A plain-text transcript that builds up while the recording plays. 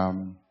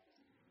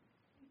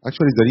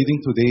Actually, the reading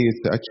today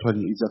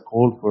is a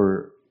call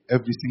for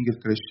every single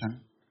Christian.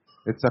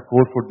 It's a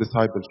call for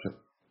discipleship,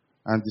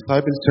 and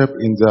discipleship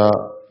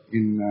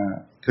in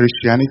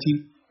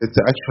Christianity, it's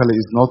actually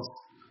is not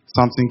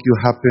something you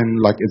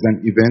happen like as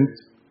an event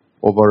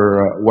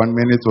over 1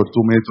 minute or 2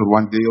 minutes or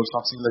one day or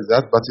something like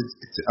that, but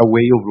it's a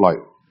way of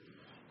life.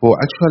 For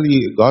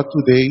actually, God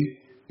today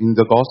in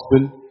the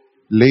gospel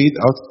laid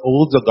out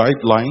all the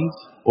guidelines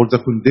or the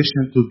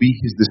condition to be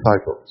His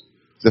disciples.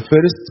 The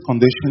first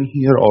condition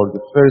here, or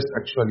the first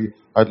actually,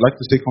 I'd like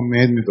to say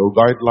commandment or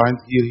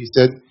guidelines here, He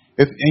said,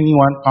 if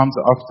anyone comes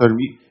after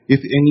me,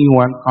 if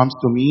anyone comes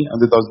to me and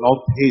does not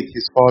hate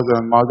his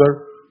father and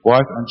mother,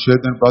 wife and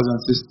children, brother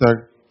and sister,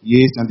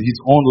 yes, and his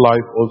own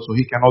life also,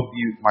 he cannot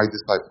be my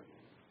disciple.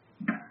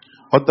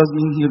 What does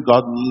mean here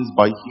God means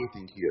by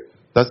hating here?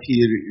 Does He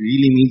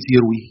really means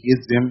here we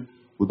hate them,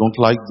 we don't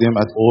like them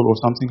at all or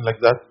something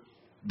like that?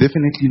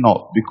 Definitely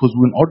not. Because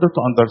in order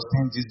to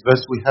understand this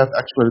verse, we have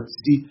actually to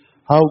see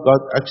how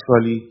God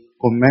actually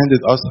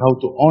commanded us how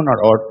to honor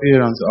our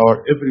parents,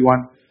 our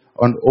everyone,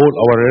 and all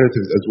our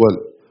relatives as well.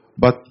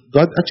 But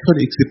God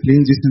actually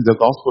explains this in the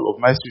Gospel of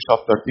Matthew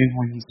chapter 10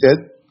 when He said,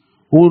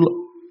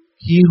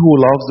 He who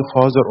loves the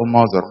father or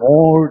mother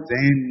more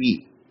than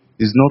me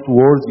is not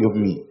worthy of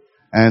me.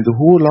 And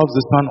who loves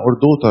the son or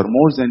daughter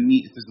more than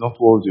me, it is not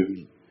worthy of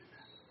me.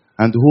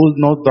 And who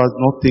does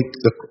not take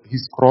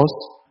his cross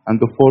and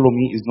to follow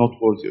me is not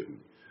worthy of me.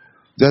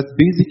 That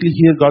basically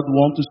here God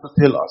wants us to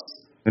tell us,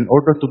 in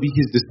order to be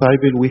His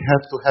disciple, we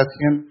have to have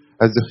Him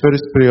as the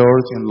first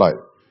priority in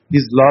life.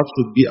 His love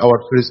should be our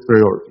first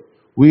priority.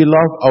 We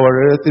love our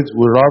relatives,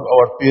 we love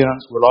our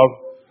parents, we love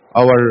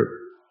our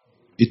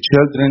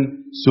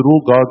children through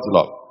God's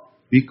love.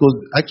 Because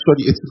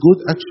actually, it's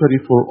good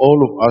actually for all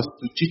of us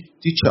to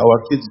teach our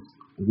kids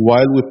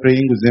while we're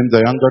praying with them,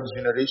 the younger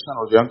generation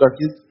or the younger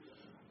kids,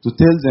 to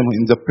tell them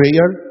in the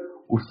prayer,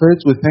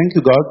 first we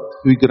thank God,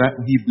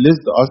 He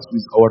blessed us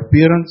with our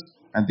parents,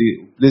 and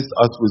He blessed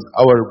us with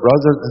our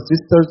brothers and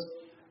sisters.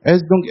 As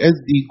long as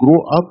they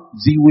grow up,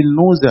 they will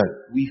know that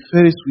we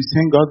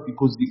thank God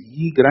because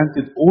He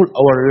granted all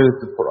our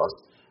relatives for us.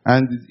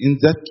 And in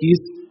that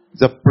case,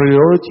 the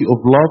priority of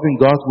loving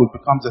God will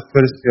become the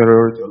first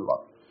priority of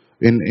love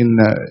in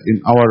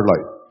our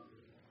life.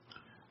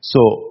 So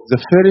the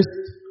first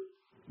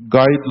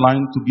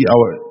guideline to be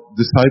our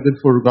disciple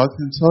for God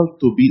Himself,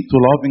 to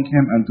loving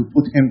Him and to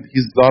put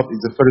His love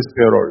is the first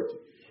priority.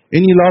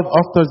 Any love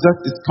after that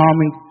is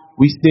coming.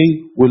 We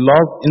say we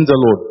love in the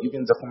Lord.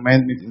 Even the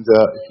commandment in the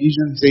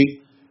Ephesians say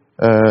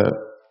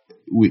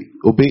we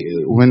obey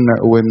when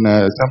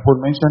St.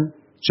 Paul mentioned,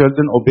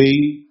 children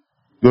obey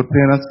your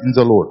parents in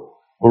the Lord,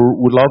 or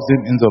we love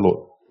them in the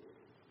Lord.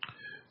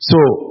 So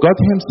God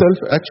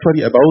Himself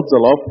actually about the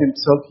love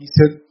Himself, He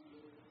said,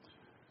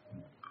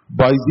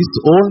 by this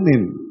all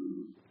men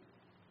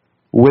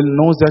will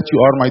know that you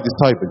are my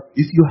disciple,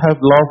 if you have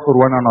love for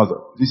one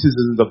another. This is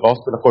in the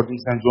Gospel according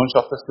to St. John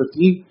chapter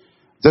 13.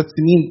 That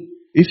means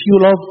if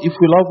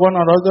we love one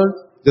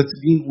another, that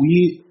means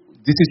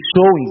this is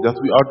showing that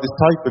we are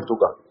disciples to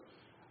God.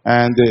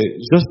 And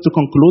just to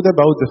conclude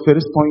about the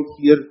first point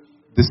here,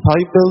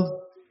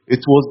 disciples, it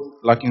was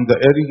like in the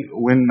area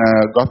when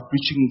God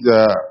preaching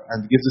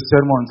and gives the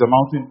sermon on the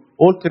mountain.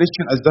 All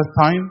Christians at that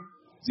time,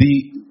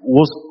 they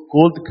was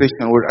called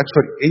Christian, or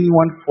actually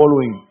anyone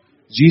following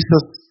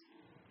Jesus'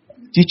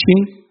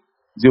 teaching,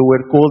 they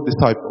were called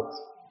disciples.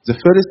 The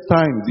first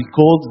time they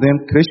called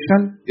them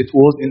Christian, it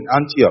was in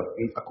Antioch.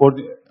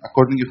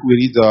 According if we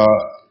read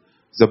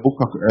the book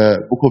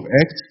of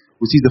Acts,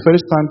 we see the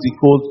first time they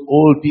called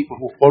all people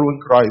who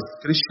following Christ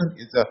Christian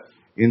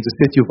in the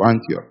city of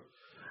Antioch.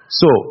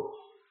 So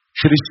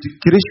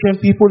Christian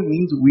people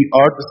means we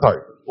are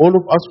disciples. All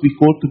of us we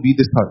call to be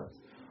disciples.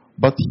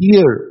 But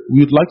here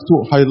we would like to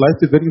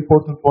highlight a very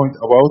important point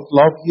about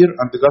love here.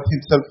 And God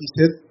Himself, He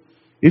said,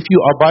 if you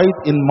abide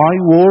in my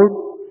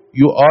word,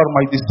 you are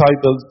my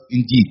disciples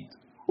indeed.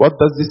 What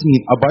does this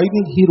mean?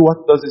 Abiding here,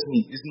 what does this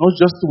mean? It's not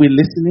just we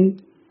listening,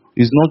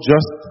 it's not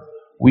just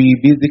we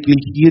basically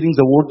hearing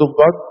the word of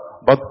God,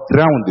 but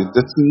grounded.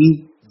 That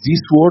means this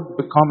word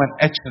become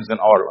an action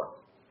in our life.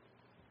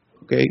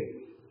 Okay?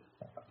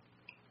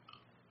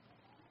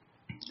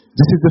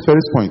 This is the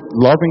first point.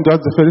 Loving God,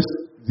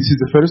 this is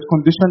the first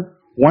condition.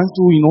 Once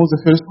we know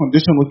the first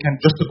condition, we can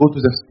just go to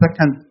the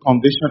second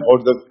condition, or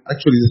the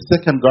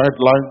second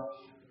guideline,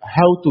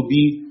 how to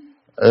be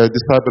a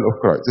disciple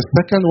of Christ. The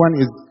second one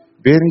is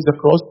bearing the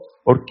cross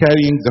or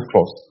carrying the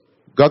cross.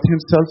 God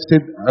Himself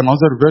said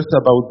another verse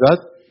about that.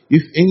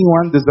 If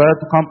anyone desire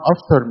to come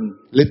after me,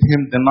 let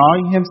him deny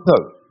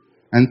himself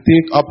and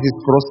take up his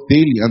cross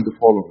daily and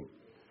follow me.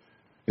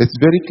 It's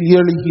very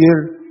clearly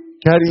here,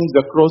 carrying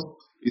the cross,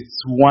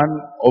 it's one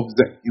of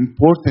the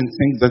important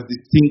things that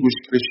distinguish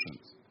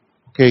Christians.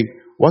 Okay,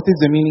 what is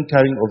the meaning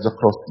carrying of the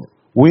cross?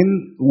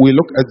 When we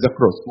look at the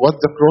cross, what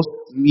the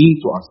cross mean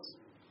to us?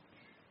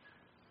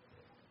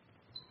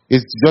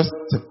 It's just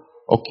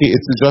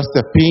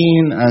a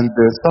pain and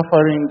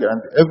suffering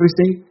and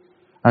everything,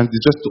 and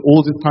just all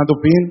this kind of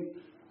pain.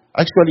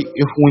 Actually,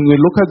 if when we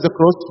look at the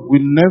cross, we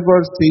never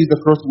see the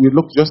cross, we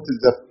look just at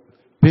the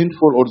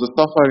painful or the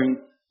suffering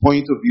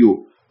point of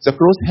view. The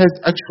cross has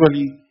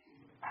actually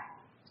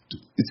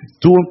it's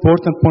two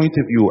important point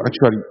of view,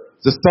 actually.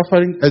 The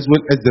suffering as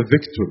well as the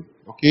victory.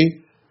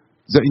 Okay?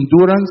 The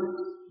endurance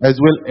as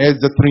well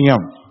as the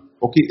triumph.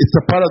 Okay? It's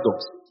a paradox.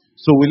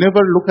 So we never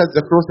look at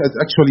the cross as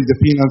actually the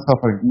pain and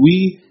suffering.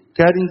 We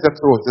carrying the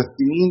cross. That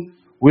means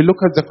we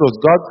look at the cross.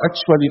 God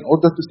actually, in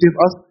order to save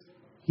us,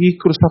 He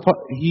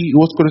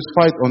was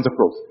crucified on the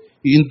cross.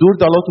 He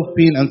endured a lot of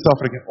pain and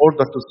suffering in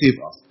order to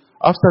save us.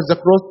 After the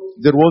cross,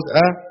 there was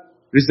a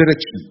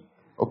resurrection.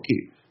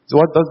 Okay. So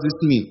what does this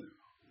mean?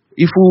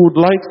 If we would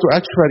like to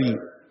actually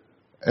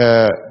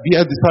be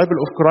a disciple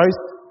of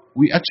Christ,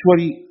 we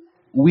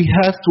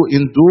have to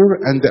endure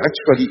and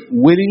actually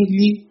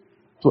willingly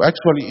to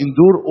actually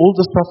endure all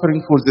the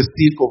suffering for the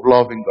sake of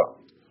loving God.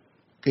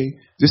 Okay,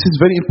 this is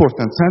very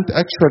important. Saint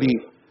actually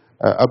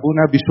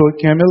Abuna Bishoy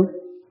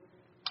Kamil,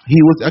 he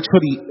was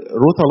actually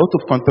wrote a lot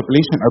of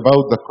contemplation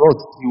about the cross.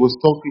 He was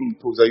talking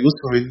to the youth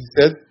when he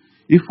said,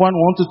 if one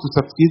wanted to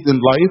succeed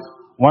in life,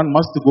 one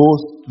must go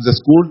to the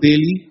school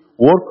daily,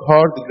 work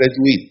hard,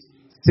 graduate.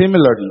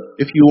 Similarly,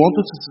 if you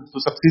wanted to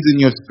succeed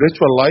in your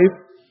spiritual life,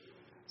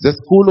 the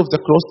school of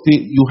the cross,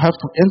 you have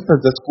to enter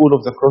the school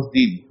of the cross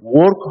daily.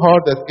 Work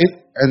hard at it,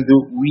 and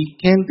we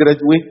can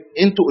graduate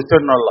into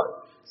eternal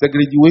life. The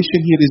graduation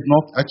here is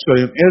not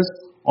actually on earth,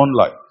 on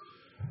life.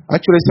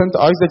 Actually, St.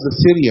 Isaac the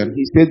Syrian,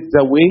 he said,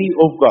 the way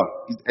of God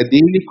is a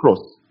daily cross.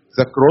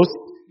 The cross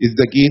is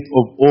the gate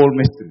of all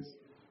mysteries.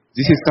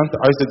 This is St.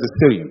 Isaac the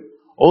Syrian.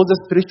 All the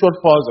spiritual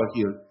fathers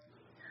here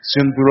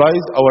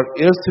symbolize our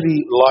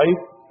earthly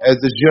life as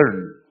a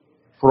journey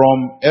from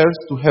earth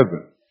to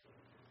heaven.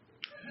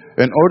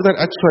 In order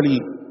actually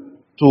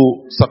to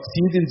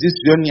succeed in this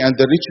journey and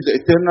reach the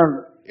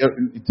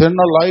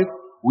eternal life,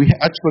 we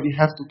actually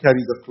have to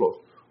carry the cross.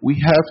 We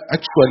have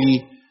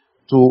actually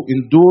to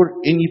endure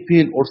any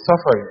pain or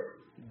suffering.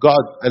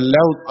 God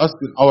allowed us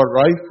in our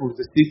life for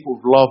the sake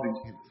of loving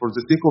Him. For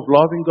the sake of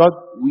loving God,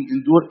 we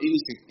endure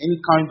anything, any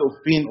kind of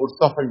pain or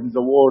suffering in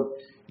the world,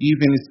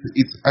 even if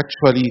it's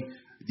actually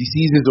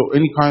diseases or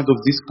any kind of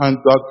this kind,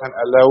 God can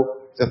allow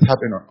that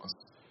happen on us.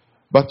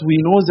 But we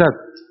know that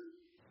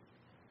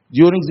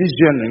during this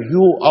journey,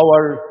 you,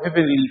 our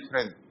heavenly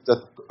friend that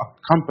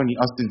accompany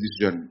us in this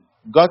journey,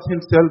 God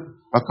Himself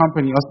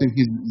accompany us in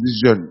this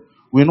journey.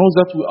 We know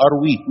that we are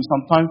weak. We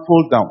sometimes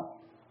fall down.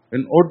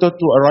 In order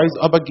to arise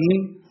up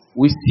again,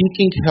 we're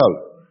seeking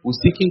help.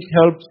 We're seeking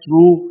help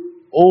through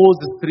all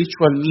the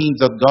spiritual means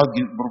that God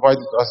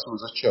provided us through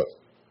the church.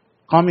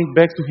 Coming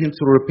back to Him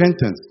through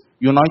repentance,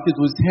 united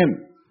with Him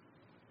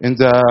on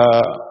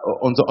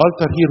the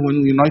altar here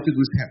when we united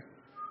with Him.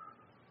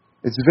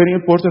 It's very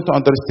important to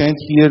understand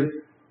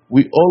here,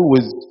 we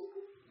always,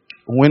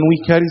 when we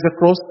carry the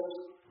cross,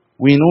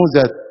 we know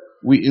that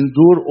we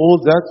endure all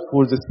that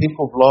for the sake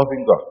of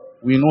loving God.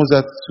 We know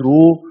that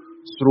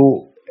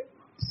through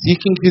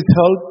seeking His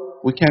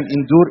help, we can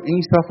endure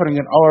any suffering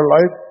in our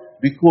life,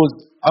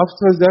 because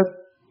after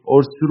that, or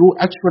through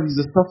actually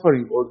the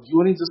suffering, or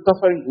during the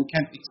suffering, we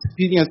can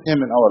experience Him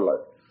in our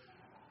life.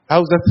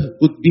 How that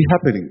would be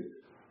happening?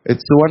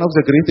 It's one of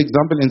the great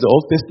examples in the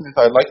Old Testament.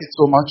 I like it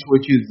so much,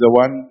 which is the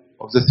one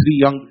of the three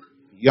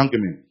young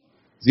men.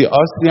 They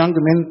are three young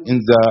men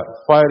in the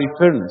fiery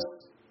furnace.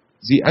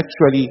 They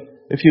actually,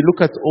 if you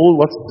look at all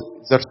what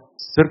the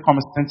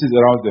circumstances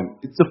around them,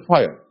 it's a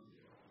fire.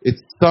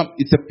 It's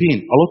a pain,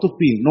 a lot of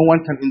pain. No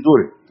one can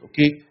endure it.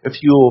 Okay?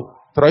 If you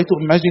try to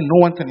imagine,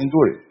 no one can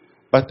endure it.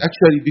 But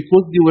actually,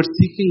 because they were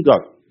seeking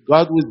God,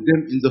 God was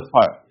them in the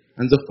fire.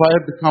 And the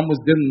fire became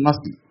with them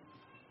nothing.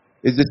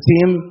 It's the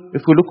same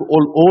if we look at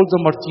all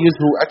the martyrs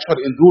who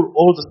actually endure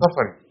all the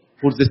suffering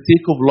for the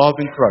sake of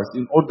loving Christ,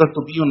 in order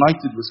to be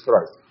united with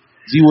Christ.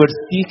 They were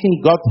seeking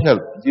God's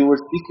help. They were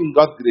seeking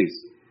God's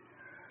grace.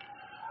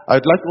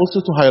 I'd like also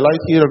to highlight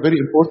here a very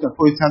important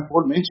point St.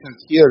 Paul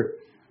mentions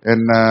here in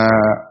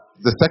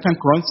the 2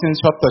 Corinthians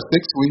chapter 6,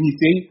 when he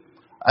says,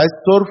 as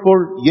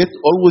sorrowful yet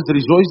always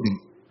rejoicing,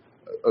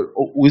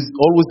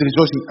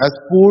 as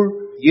poor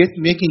yet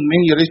making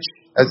many rich,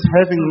 as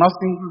having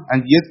nothing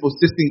and yet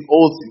possessing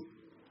all things.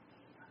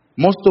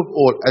 Most of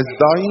all, as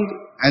dying,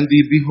 and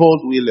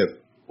behold, we live.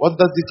 What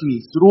does this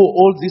mean? Through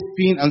all this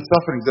pain and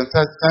suffering that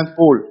St.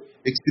 Paul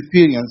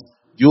experienced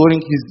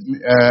during his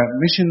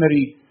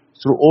missionary,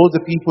 through all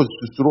the people,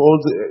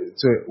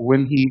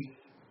 when he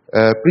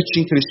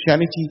preaching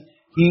Christianity,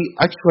 he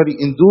actually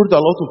endured a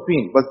lot of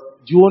pain. But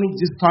during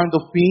this kind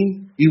of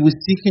pain, he was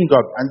seeking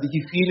God, and he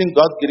feeling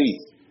God's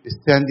grace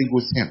standing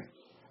with him.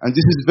 And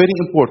this is very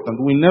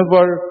important. We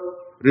never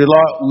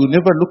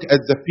look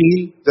at the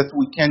pain that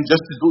we can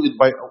just do it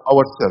by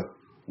ourselves.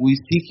 We're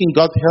seeking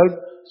God's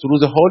help through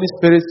the Holy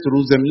Spirit,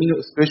 through the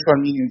spiritual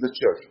meaning in the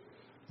church.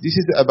 This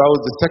is about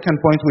the second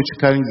point, which is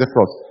carrying the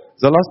cross.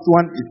 The last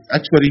one is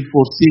actually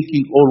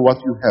forsaking all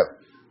what you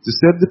have. The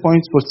third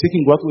point,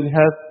 forsaking what we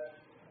have,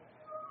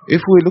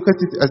 if we look at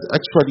it as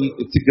actually,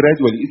 it's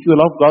gradually. If you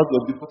love God,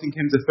 you'll be putting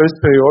Him the first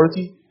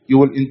priority. You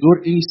will endure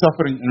any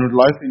suffering in your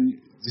life. And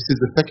this is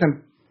the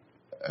second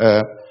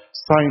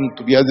sign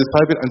to be a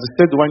disciple. And the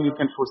third one, you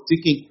can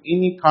forsaking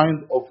any kind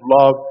of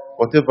love,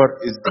 whatever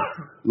is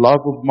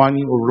love of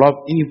money or love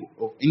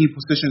any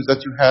possessions that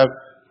you have,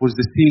 for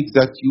the sake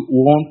that you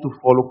want to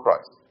follow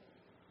Christ.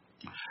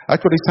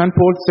 Actually, Saint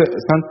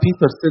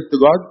Peter said to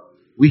God,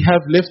 "We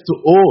have left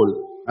all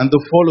and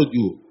followed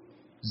you.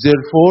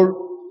 Therefore,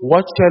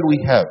 what shall we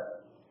have?"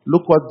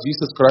 Look what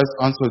Jesus Christ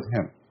answered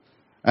him.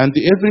 "And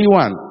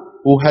everyone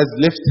who has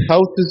left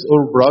houses or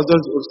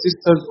brothers or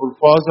sisters or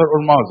father or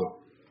mother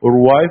or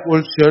wife or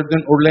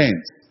children or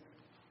lands,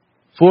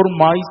 for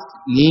my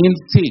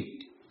name's sake,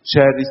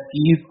 shall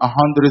receive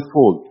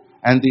 100-fold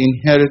and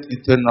inherit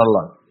eternal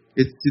life."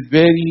 It's a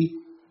very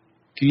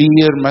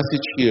clear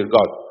message here,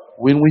 God.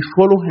 When we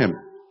follow Him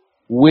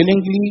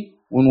willingly,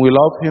 when we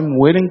love Him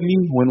willingly,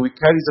 when we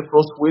carry the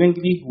cross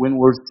willingly, when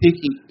we're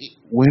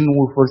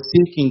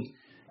forsaking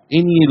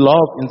any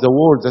love in the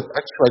world that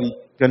actually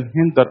can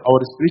hinder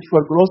our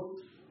spiritual growth,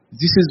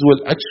 this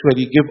will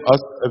actually give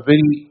us a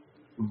very,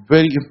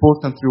 very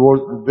important reward.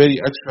 Very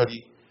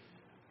actually,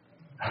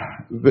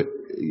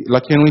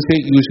 like when we say,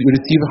 you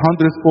receive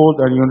 100-fold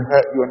and you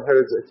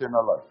inherit the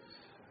eternal life.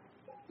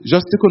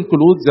 Just to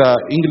conclude the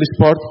English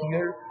part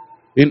here,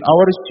 in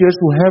our church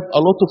we have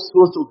a lot of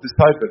source of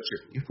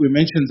discipleship. If we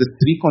mention the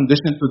three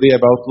conditions today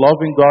about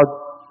loving God,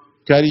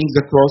 carrying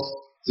the cross,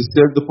 the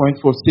third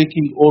point,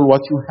 forsaking all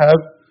what you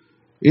have,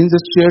 in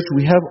the church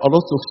we have a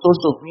lot of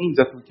source of means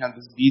that we can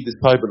be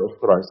disciple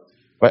of Christ.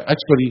 By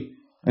actually,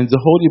 in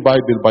the Holy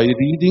Bible, by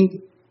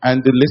reading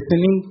and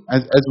listening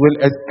as well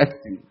as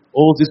acting.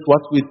 All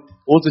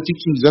the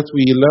teachings that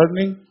we are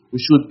learning, we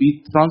should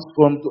be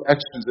transformed to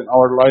actions in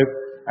our life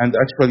and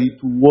actually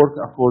to work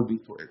according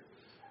to it.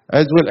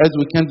 As well as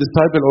we can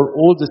disciple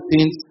all the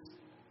saints.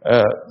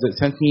 The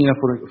Saint Nina,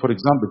 for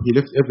example, he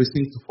left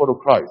everything to follow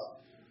Christ.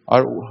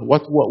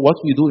 What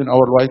we do in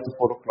our life to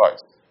follow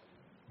Christ?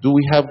 Do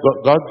we have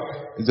God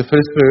is the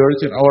first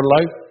priority in our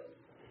life?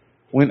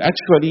 When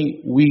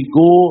actually we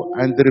go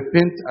and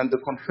repent and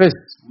confess,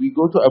 we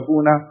go to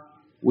Abuna,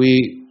 we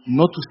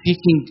not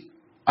seeking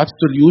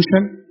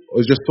absolution or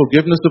just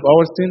forgiveness of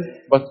our sins,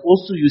 but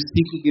also you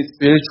seeking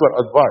spiritual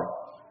advice.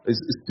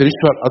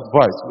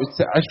 It's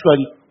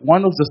actually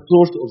one of the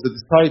source of the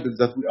disciples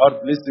that we are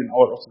blessed in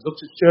our Orthodox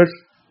Church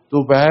to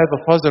have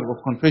a father of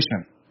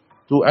confession,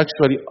 to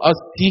actually us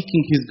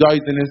seeking His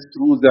guidance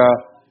through the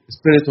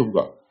Spirit of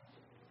God.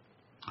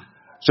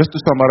 Just to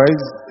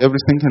summarize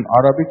everything in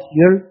Arabic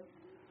here,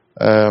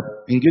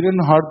 إنجيل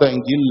النهارده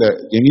إنجيل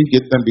جميل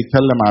جدا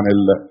بيتكلم عن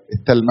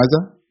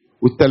التلمذة،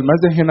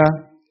 والتلمذة هنا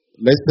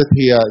ليست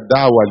هي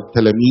دعوة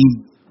للتلاميذ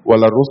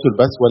ولا الرسل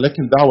بس،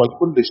 ولكن دعوة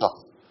لكل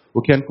شخص.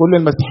 وكان كل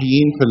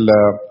المسيحيين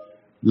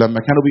لما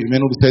كانوا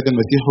بيؤمنوا بالسيد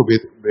المسيح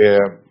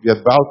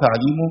وبيتبعوا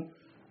تعليمه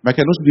ما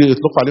كانوش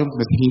بيطلقوا عليهم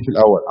مسيحيين في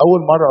الأول. أول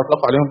مرة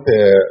أطلقوا عليهم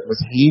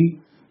مسيحيين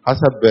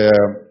حسب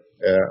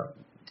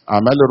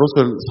أعمال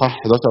الرسل صح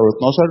 11 أو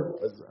 12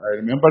 I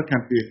remember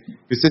كان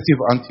في city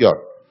of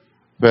Antioch.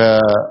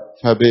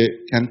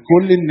 فكان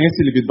كل الناس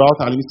اللي بيتبعوا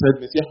تعليم السيد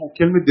المسيح،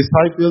 وكلمة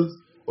disciples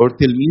أو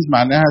تلميذ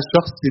معناها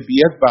شخص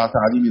بيتبع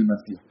تعليم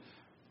المسيح.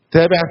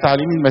 تابع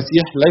تعليم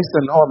المسيح ليس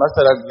ان هو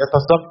مثلا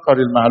يتذكر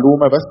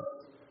المعلومة بس،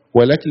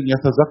 ولكن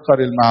يتذكر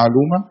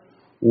المعلومة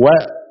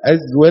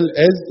as well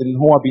as ان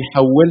هو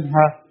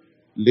بيحولها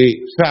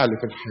لفعل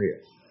في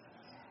الحياة.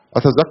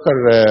 اتذكر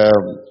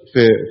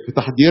في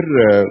تحضير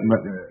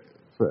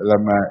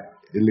لما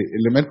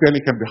اللي منكم يعني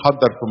كان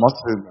بيحضر في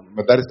مصر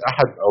مدارس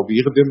احد او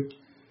بيخدم،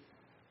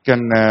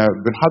 كان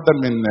بنحضر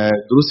من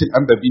دروس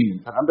الانبا بيمن.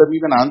 فالانبا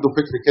بيمن عنده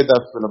فكر كده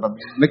لما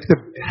نكتب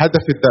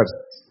هدف الدرس.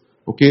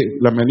 اوكي،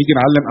 لما نيجي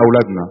نعلم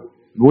اولادنا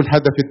نقول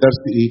هدف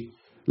الدرس ايه؟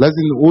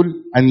 لازم نقول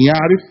ان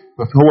يعرف،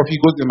 فهو في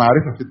جزء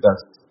معرفه في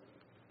الدرس،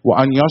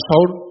 وان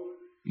يشعر،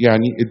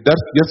 يعني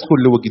الدرس يدخل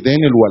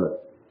لوجدان الولد،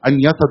 ان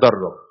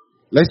يتدرب.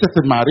 ليست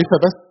المعرفه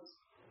بس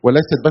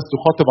وليست بس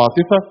تخاطب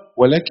عاطفه،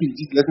 ولكن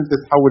دي لازم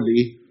تتحول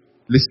لايه؟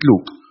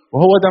 لسلوك.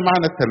 وهو ده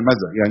معنى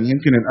التلمذه. يعني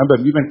يمكن الانبا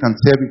بيمن كان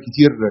سابق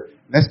كتير،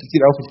 ناس كتير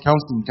قوي في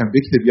الكونسل كان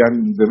بيكتب يعني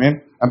من زمان.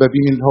 انبا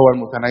بيمن اللي هو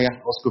المتنيح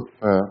اسقف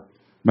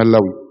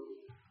ملاوي.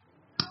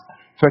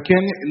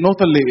 فكان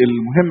النقطه اللي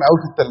المهمه قوي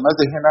في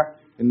التلمذه هنا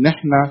ان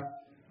احنا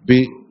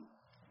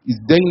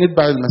ازاي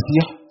نتبع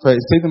المسيح.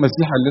 فالسيد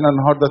المسيح قال لنا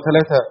النهارده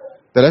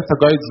ثلاثه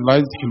جايدز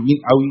لاينز حلوين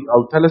قوي، او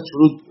 3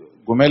 شروط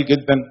جمال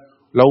جدا.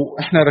 لو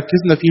احنا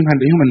ركزنا فيهم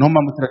هنلاقيهم ان هم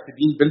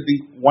مترتبين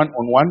بيلدينج 1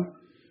 on 1،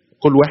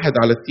 كل واحد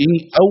على الثاني.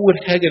 اول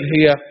حاجه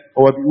اللي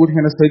هو بيقول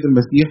هنا السيد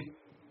المسيح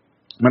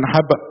من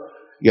احب،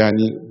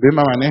 يعني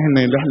بما معناه ان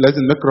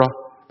لازم نكره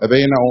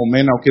ابائنا او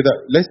امنا وكده.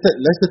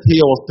 ليست هي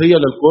وصيه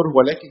للكره،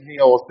 ولكن هي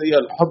وصيه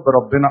لحب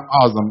ربنا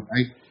اعظم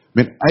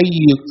من اي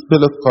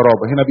صله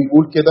قرابه. هنا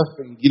بيقول كده في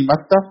انجيل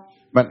متى: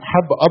 من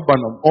احب ابا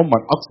او اما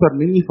اكثر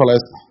مني فلا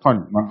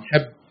يستحقني،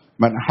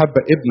 من احب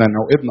ابنا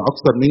او ابن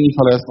اكثر مني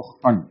فلا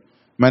يستحقني،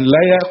 من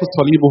لا ياخذ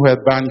صليبه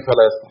ويتبعني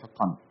فلا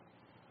يستحقني.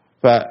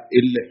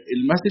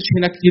 فالمسج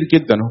هنا كتير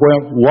جدا هو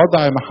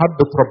وضع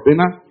محبه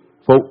ربنا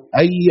فوق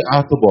اي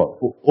اعتبار،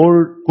 فوق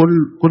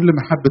كل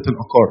محبه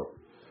الاقارب.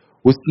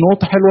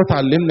 ونقطه حلوه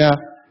اتعلمنا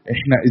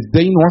احنا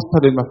ازاي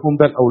نوصل المفهوم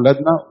ده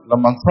لاولادنا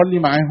لما نصلي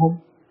معاهم.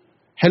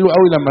 حلو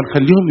قوي لما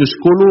نخليهم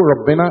يشكروا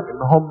ربنا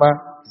ان هم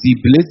they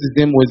bless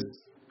them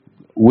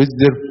with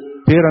their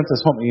parents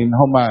هم ان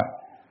هم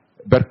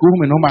باركوهم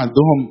ان هم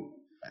عندهم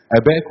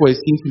اباء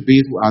كويسين في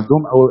البيت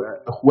وعندهم او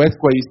اخوات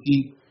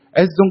كويسين.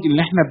 ازنج ان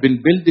احنا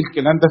بنبلد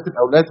الكلام ده في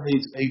الاولاد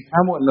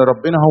هيفهموا ان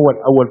ربنا هو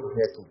الاول في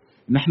حياتهم،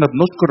 ان احنا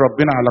بنشكر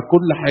ربنا على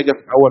كل حاجه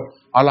في الاول،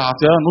 على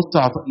عطاياه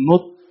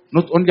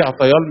نوت اونلي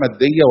عطاياه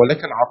الماديه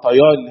ولكن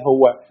عطاياه اللي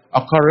هو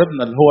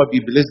اقربنا اللي هو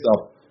بيبليز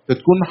اب.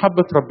 فتكون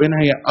محبه ربنا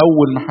هي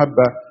اول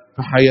محبه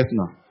في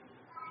حياتنا.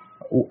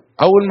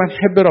 اول ما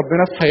نحب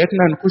ربنا في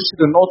حياتنا نخش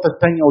للنقطه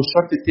الثانيه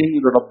والشرط الثاني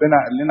اللي ربنا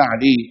قال لنا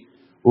عليه،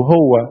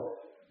 وهو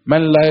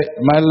من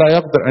لا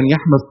يقدر ان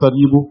يحمل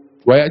صليبه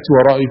وياتي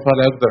ورائي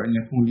فلا يقدر ان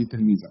يكون لي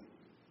تلميذا.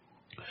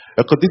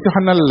 القديس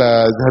يوحنا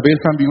الذهبي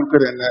كان بيقول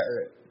كده ان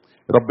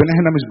ربنا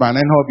هنا مش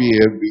معناه ان هو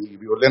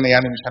بيقول لنا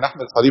يعني مش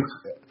هنحمل صليب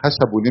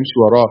خشب ونمشي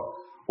وراه،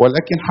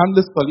 ولكن حمل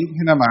الصليب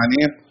هنا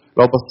معناه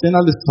لو بصينا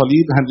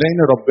للصليب هنلاقي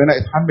ان ربنا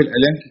اتحمل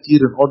الام كتير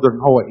ان اوردر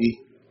ان هو ايه؟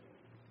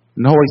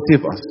 ان هو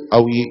يسيف اس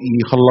او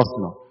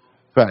يخلصنا.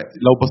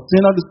 فلو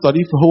بصينا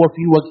للصليب فهو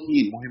فيه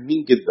وجهين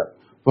مهمين جدا،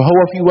 فهو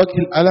في وجه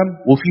الالم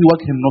وفي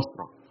وجه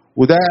النصره،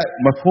 وده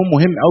مفهوم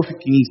مهم قوي في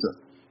الكنيسه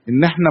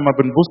ان احنا ما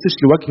بنبصش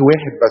لوجه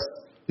واحد بس،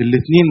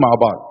 الاثنين مع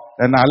بعض،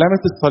 لان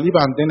علامه الصليب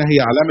عندنا هي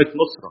علامه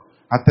نصره.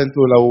 حتى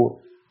انتوا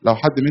لو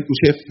حد منكم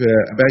شاف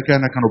اباء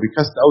كهنه كانوا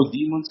بيكاست اوت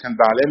ديمونز كان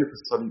بعلامه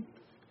الصليب،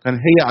 كان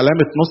هي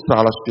علامه نصره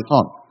على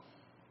الشيطان.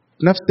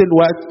 في نفس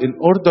الوقت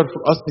الاوردر في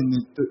الاصل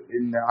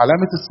ان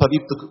علامه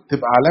الصليب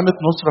تبقى علامه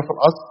نصره في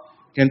الاصل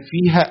كان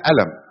فيها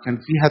الم، كان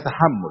فيها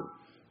تحمل.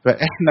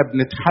 فاحنا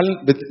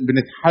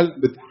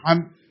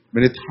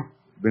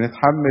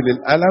بنتحمل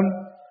الالم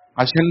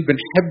عشان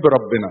بنحب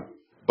ربنا،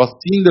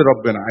 باصين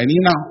لربنا،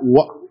 عينينا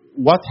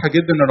واضحه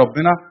جدا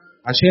لربنا.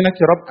 عشانك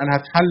يا رب انا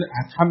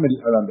هتحمل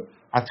الالم ده،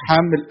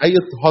 هتحمل اي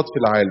اضطهاد في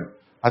العالم،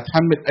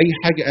 هتحمل اي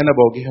حاجه انا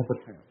بواجهها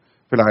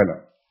في العالم.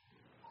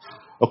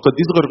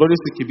 القديس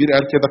غرغوريوس الكبير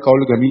قال كده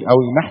قول جميل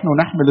قوي: نحن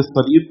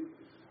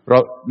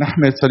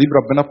نحمل صليب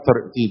ربنا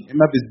بطريقتين،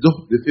 اما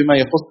بالزهد فيما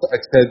يخص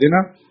اجسادنا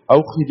او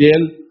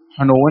خلال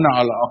حنونا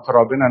على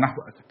اقرابنا نحو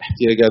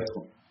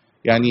احتياجاتهم.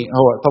 يعني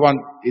هو طبعا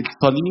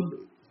الصليب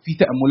في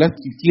تاملات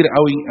كتير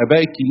قوي،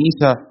 اباء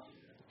الكنيسه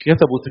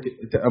كتبوا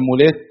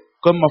تاملات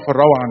قمه في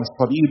الروعه عن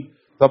الصليب.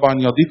 طبعا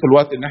يضيف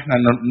الوقت ان احنا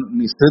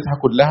نسردها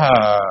كلها،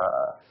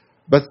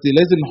 بس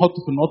لازم نحط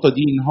في النقطه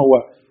دي ان هو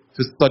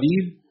في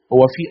الصليب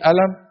هو في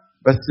الم،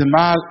 بس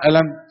مع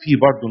الالم في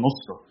برضه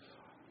نصره.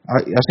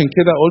 عشان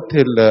كده قلت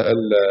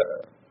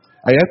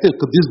ايات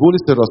القديس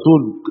بولس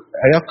الرسول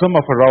ايات قمه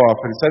في الروعه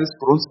في رساله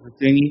كورنثوس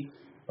الثاني،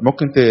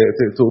 ممكن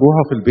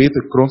تقروها في البيت.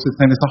 كورنثوس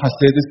الثاني صح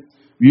السادس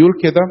بيقول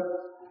كده: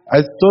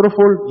 as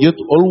sorrowful yet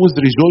always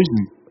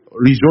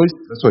rejoice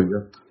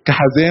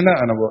كحزانه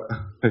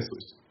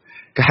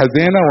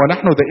كحزانه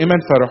ونحن دائما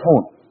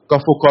فرحون،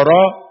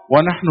 كفقراء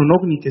ونحن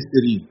نغني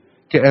كثيرين،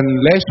 كأن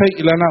لا شيء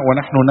لنا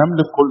ونحن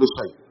نملك كل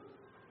شيء.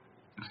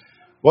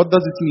 What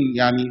does it mean؟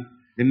 يعني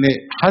ان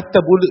حتى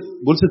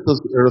بولس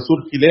الرسول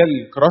خلال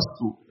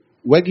كراسته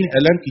واجه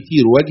الام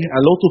كتير، واجه a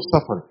lot of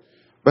suffering،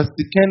 بس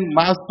كان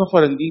مع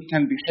السفر دي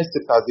كان بيحس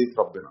بتعزيه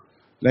ربنا.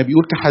 لما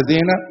بيقول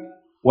كحزانه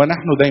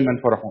ونحن دايما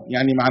فرحون،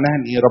 يعني معناها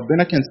ان ايه؟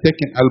 ربنا كان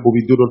ساكن قلبه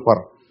بيديله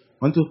الفرح.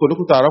 وانتوا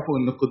كلكم تعرفوا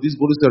ان القديس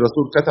بولس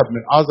الرسول كتب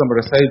من اعظم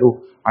رسائله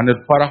عن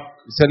الفرح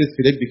رساله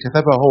فيليبي،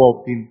 كتبها هو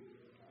فين؟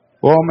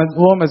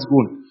 هو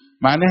مسجون.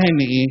 معناها ان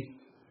ايه؟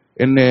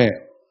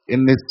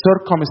 ان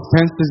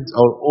السيركمستانسز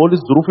او اول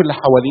الظروف اللي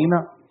حوالينا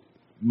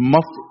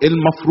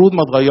المفروض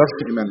ما تغيرش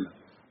ايماننا،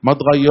 ما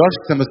تغيرش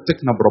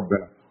تمسكنا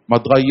بربنا، ما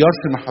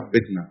تغيرش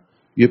محبتنا.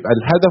 يبقى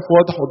الهدف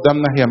واضح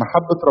قدامنا، هي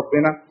محبه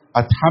ربنا.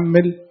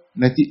 اتحمل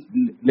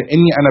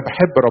لاني انا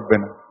بحب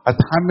ربنا،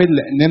 اتحمل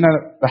لان انا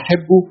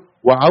بحبه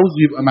وعاوز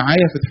يبقى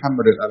معايا في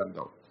تحمل الالم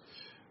ده.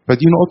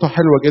 فدي نقطه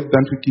حلوه جدا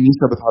في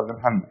الكنيسه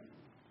بتعلمها لنا.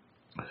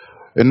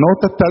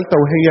 النقطه الثالثه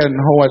وهي ان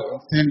هو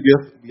الانسان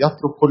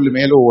بيترك كل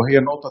ماله، وهي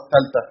النقطه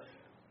الثالثه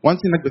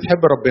وانس انك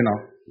بتحب ربنا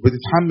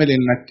وبتتحمل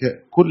انك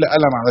كل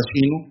الم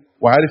علشانه،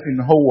 وعارف ان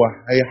هو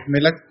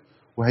هيحملك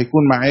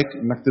وهيكون معاك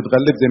انك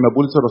تتغلب زي ما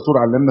بولس الرسول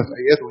علمنا في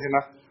ايات. وهنا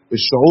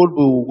الشعور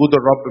بوجود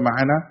الرب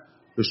معانا،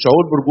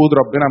 الشعور بوجود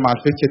ربنا مع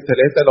الفتية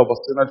الثلاثه. لو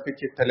بصينا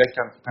الفتية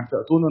الثلاثه كان في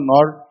اتون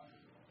النار.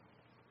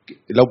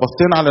 لو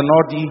بصينا على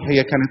النار دي هي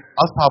كانت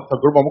اصعب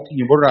تجربه ممكن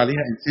يمر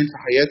عليها انسان في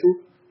حياته،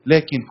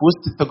 لكن في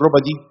وسط التجربه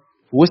دي،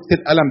 في وسط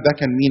الالم ده،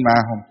 كان مين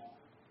معاهم؟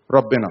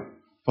 ربنا.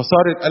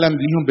 فصار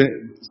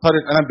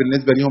الالم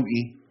بالنسبه ليهم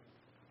ايه؟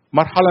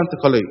 مرحله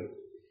انتقاليه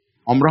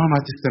عمرها ما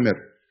هتستمر،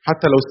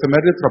 حتى لو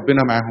استمرت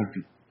ربنا معاهم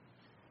فيه.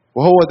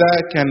 وهو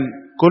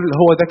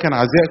ده كان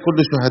عزاء كل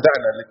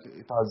شهدائنا اللي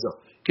اتعزوا،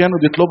 كانوا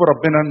بيطلبوا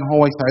ربنا ان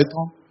هو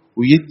يساعدهم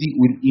ويدي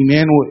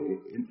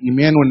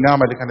والايمان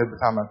والنعمه اللي كانت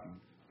بتعمل فيه.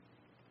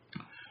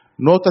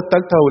 النقطه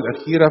الثالثه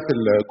والاخيره في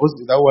الجزء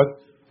دوت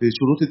في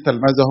شروط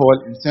التلمذه هو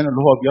الانسان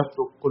اللي هو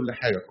بيترك كل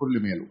حاجه، كل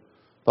ماله.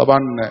 طبعا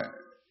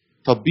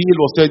تطبيق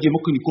الوصيه دي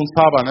ممكن يكون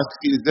صعب على ناس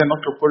كتير. ازاي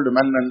نترك كل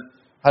مالنا؟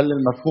 هل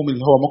المفهوم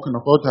اللي هو ممكن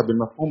ناخدها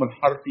بالمفهوم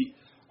الحرفي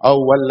او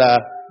ولا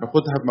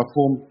ناخدها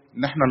بمفهوم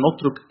ان احنا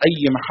نترك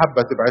اي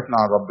محبه تبعدنا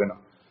عن ربنا.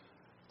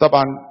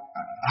 طبعا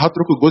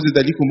هترك الجزء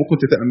ده ليكم ممكن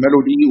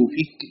تتاملوا ليه،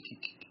 وفي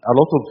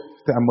الوت اوف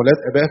تاملات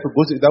اباء في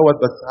الجزء دوت،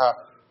 بس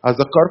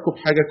هذكركم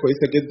بحاجه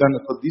كويسه جدا.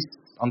 القديس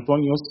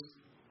انطونيوس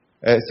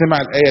سمع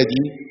الايه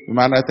دي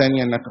بمعنى تاني،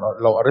 انك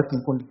لو قريت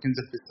يكون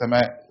كنزك في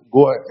السماء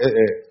جوه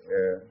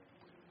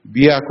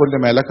بيع كل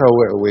ما لك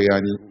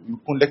ويعني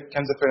يكون لك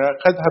كنز في السماء،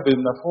 خدها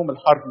بالمفهوم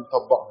الحرفي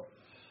وطبقها.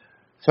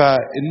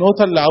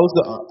 فالنقطه اللي عاوز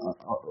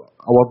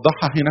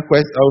اوضحها هنا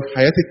كويس قوي في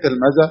حياه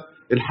التلمذه،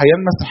 الحياه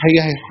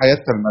المسيحيه هي حياه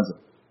تلمذه،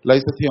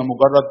 ليست هي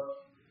مجرد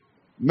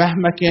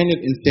مهما كان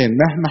الانسان،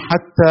 مهما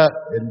حتى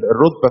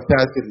الرتبه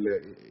بتاعت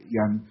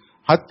يعني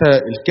حتى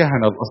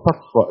الكهنه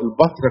الاساقفه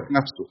البطرك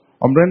نفسه،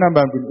 عمرنا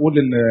ما بنقول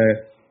ان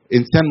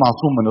انسان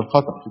معصوم من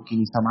الخطا في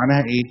الكنيسه.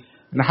 معناها ايه؟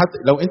 ان حتى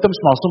لو انت مش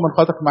معصوم من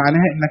الخطا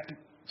معناها انك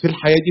في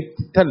الحياه دي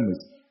بتتلمذ،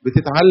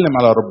 بتتعلم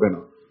على ربنا.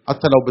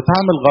 حتى لو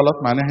بتعمل غلط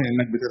معناها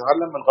انك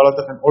بتتعلم من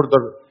غلطك ان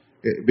اوردر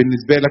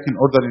بالنسبه لك، ان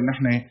اوردر ان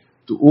احنا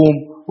تقوم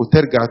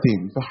وترجع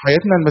تاني.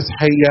 فحياتنا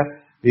المسيحيه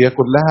هي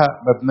كلها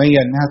مبنيه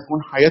انها تكون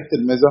حياه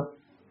تلمذه.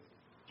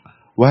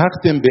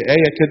 وهختم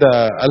بآية كده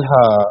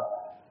قالها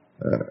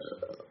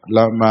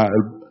لما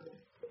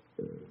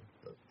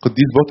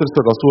القديس بطرس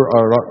الرسول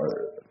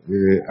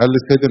قال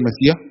للسيد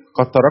المسيح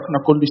قد تركنا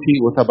كل شيء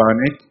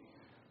وتبعناك،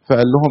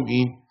 فقال لهم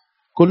ايه؟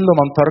 كل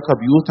من ترك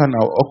بيوتا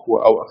او اخوه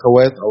او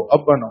اخوات او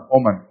ابا او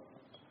اما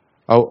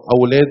او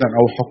اولادا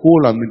او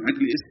حقولا من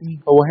اجل اسمي،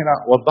 هو هنا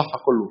وضحها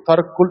كله،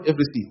 ترك كل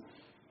everything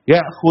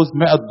ياخذ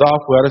 100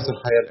 ضعف ويرث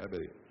الحياه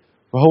الابديه.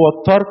 فهو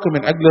الترك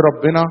من اجل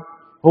ربنا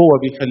هو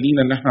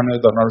بيخلينا ان احنا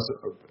نقدر نرث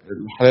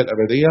الحياه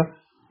الابديه.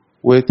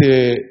 و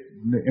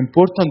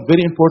important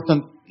very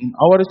important in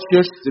our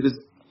church there is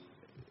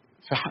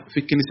في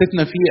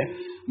كنيستنا في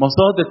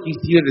مصادر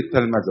كتير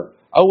للتلمذه.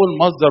 اول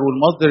مصدر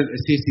والمصدر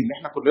الاساسي اللي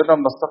احنا كلنا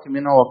بنستقي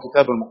منه هو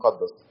الكتاب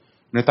المقدس.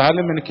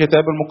 نتعلم من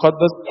الكتاب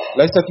المقدس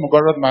ليست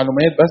مجرد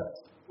معلومات بس،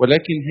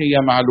 ولكن هي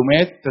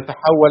معلومات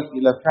تتحول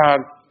الى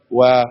فعل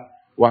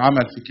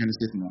وعمل في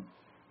كنيستنا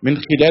من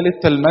خلال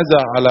التلمذه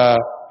على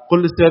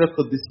كل سير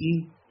القديسين.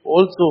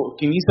 وقلت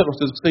الكنيسه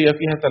الارثوذكسيه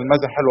فيها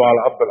تلمذه حلوه على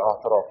اب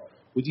الاعتراف،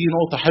 ودي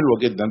نقطه حلوه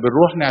جدا.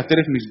 بنروح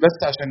نعترف مش بس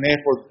عشان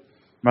ناخد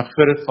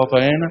مغفره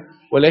خطايانا،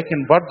 ولكن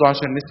برضه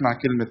عشان نسمع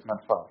كلمه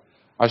منفعه،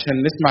 عشان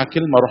نسمع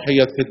كلمه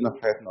روحيه تفيدنا في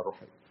حياتنا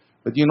الروحيه.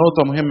 فدي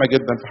نقطه مهمه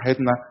جدا في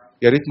حياتنا،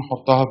 يا ريت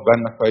نحطها في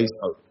بالنا كويس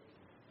قوي.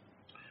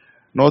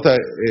 نقطه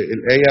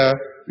الايه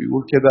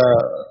بيقول كده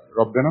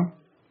ربنا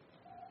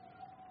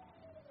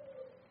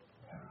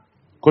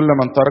كل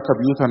من ترك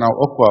بيوتا او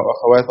اخوه او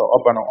اخوات او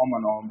ابا او اما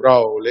او امراه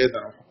او اولادا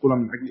او حقولا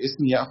من اجل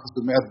اسمي ياخذ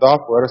 100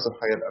 ضعف ويرث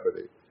الحياه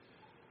الابديه.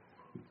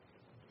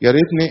 يا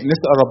ريت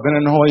نسال ربنا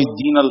ان هو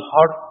يدينا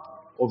الهارت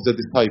اوف ذا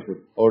ديسايبل،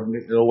 او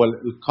هو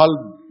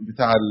القلب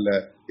بتاع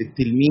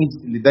التلميذ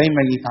اللي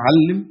دايما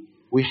يتعلم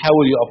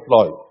ويحاول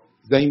يابلاي،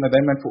 زي ما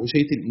دايما في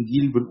أشية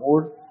الانجيل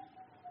بنقول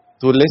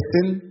to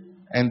listen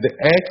and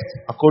act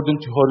according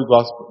to holy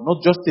gospel, not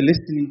just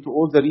listening to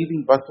all the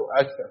reading but to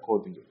act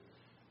accordingly.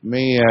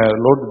 May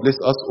Lord bless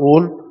us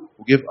all,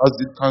 give us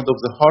this kind of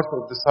the heart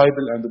of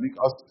disciple, and make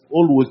us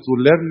always to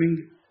learning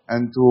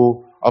and to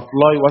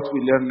apply what we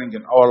learning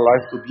in our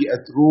life to be a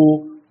true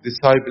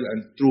disciple and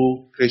true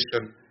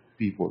Christian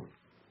people.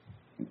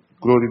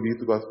 Glory be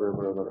to God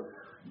forever.